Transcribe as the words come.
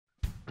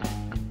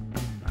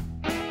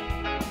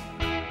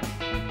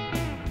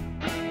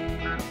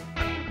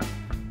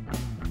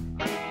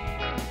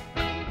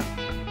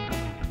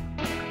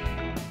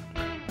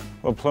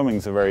Well, plumbing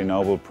is a very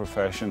noble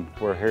profession.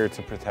 We're here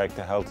to protect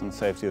the health and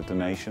safety of the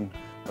nation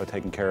by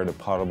taking care of the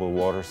potable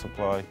water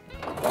supply.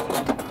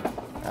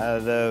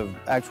 The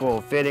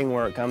actual fitting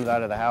where it comes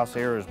out of the house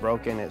here is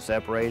broken, it's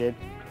separated.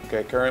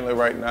 Okay, currently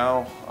right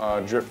now,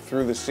 drip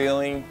through the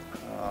ceiling.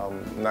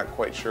 Not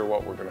quite sure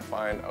what we're going to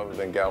find other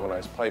than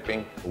galvanized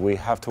piping. We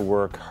have to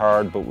work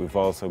hard, but we've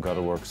also got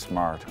to work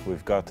smart.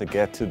 We've got to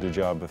get to the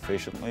job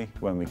efficiently.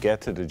 When we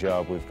get to the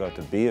job, we've got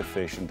to be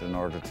efficient in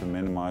order to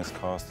minimize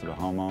cost to the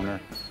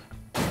homeowner.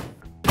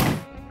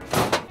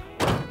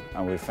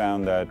 And we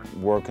found that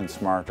working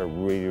smarter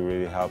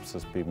really helps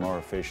us be more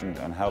efficient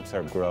and helps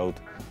our growth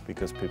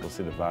because people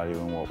see the value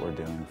in what we're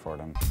doing for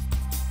them.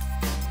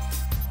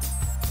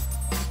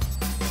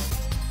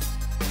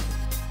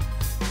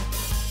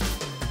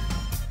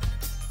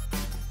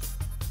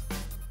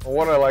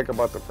 What I like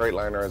about the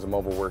Freightliner as a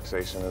mobile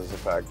workstation is the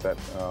fact that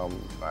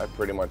I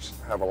pretty much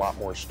have a lot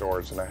more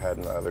storage than I had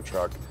in the other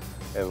truck.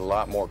 It's a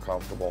lot more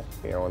comfortable.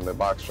 You know, in the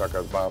box truck I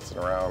was bouncing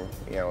around.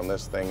 You know, in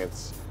this thing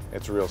it's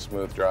a real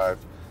smooth drive.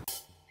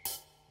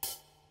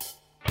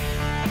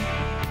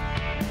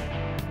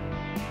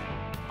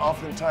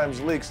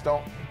 Oftentimes leaks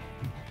don't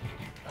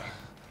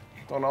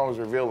always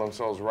reveal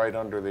themselves right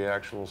under the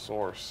actual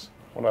source.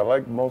 What I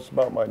like most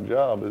about my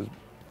job is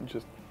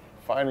just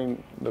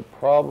finding the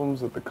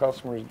problems that the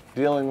customer is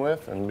dealing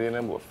with and being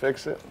able to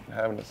fix it and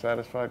having a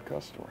satisfied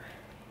customer.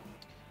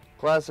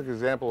 Classic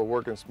example of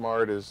working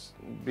smart is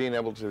being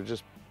able to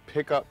just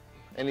pick up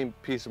any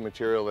piece of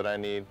material that I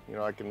need. You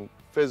know, I can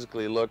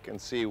physically look and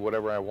see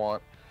whatever I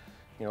want.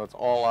 You know, it's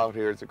all out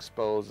here, it's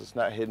exposed, it's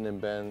not hidden in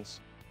bins.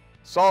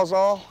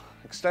 Sawzall,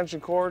 extension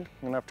cord,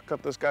 I'm gonna have to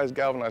cut this guy's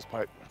galvanized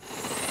pipe.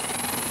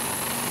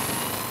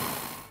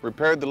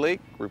 Repaired the leak,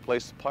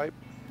 replaced the pipe,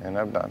 and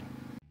I'm done.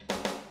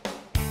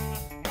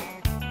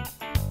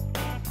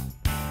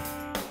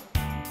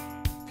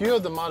 Few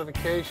of the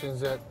modifications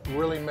that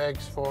really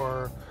makes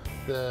for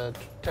the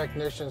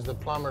technicians, the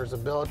plumbers'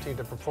 ability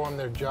to perform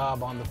their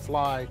job on the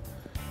fly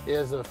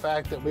is the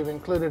fact that we've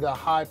included a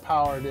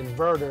high-powered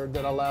inverter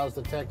that allows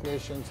the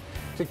technicians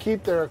to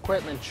keep their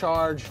equipment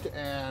charged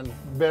and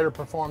better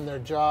perform their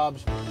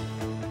jobs.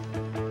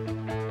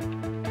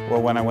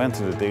 Well, when I went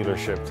to the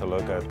dealership to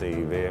look at the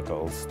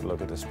vehicles, to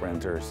look at the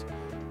Sprinters,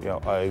 you know,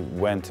 I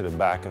went to the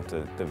back of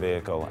the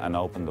vehicle and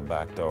opened the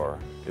back door.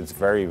 It's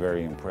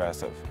very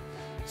impressive.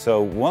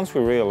 So once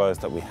we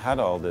realized that we had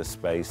all this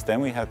space, then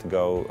we had to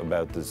go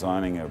about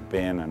designing a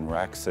bin and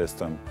rack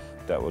system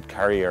that would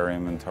carry our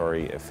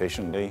inventory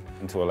efficiently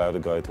and to allow the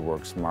guy to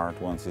work smart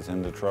once he's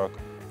in the truck.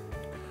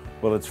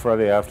 Well, it's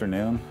Friday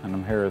afternoon and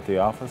I'm here at the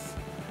office.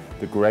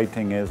 The great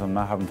thing is I'm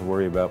not having to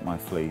worry about my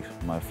fleet.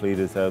 My fleet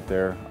is out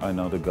there. I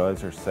know the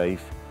guys are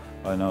safe.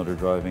 I know they're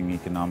driving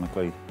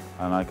economically,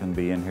 and I can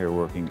be in here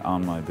working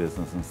on my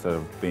business instead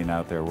of being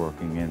out there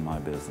working in my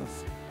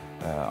business.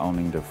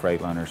 Owning the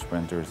Freightliner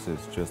Sprinters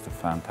is just a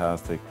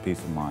fantastic peace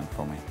of mind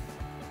for me.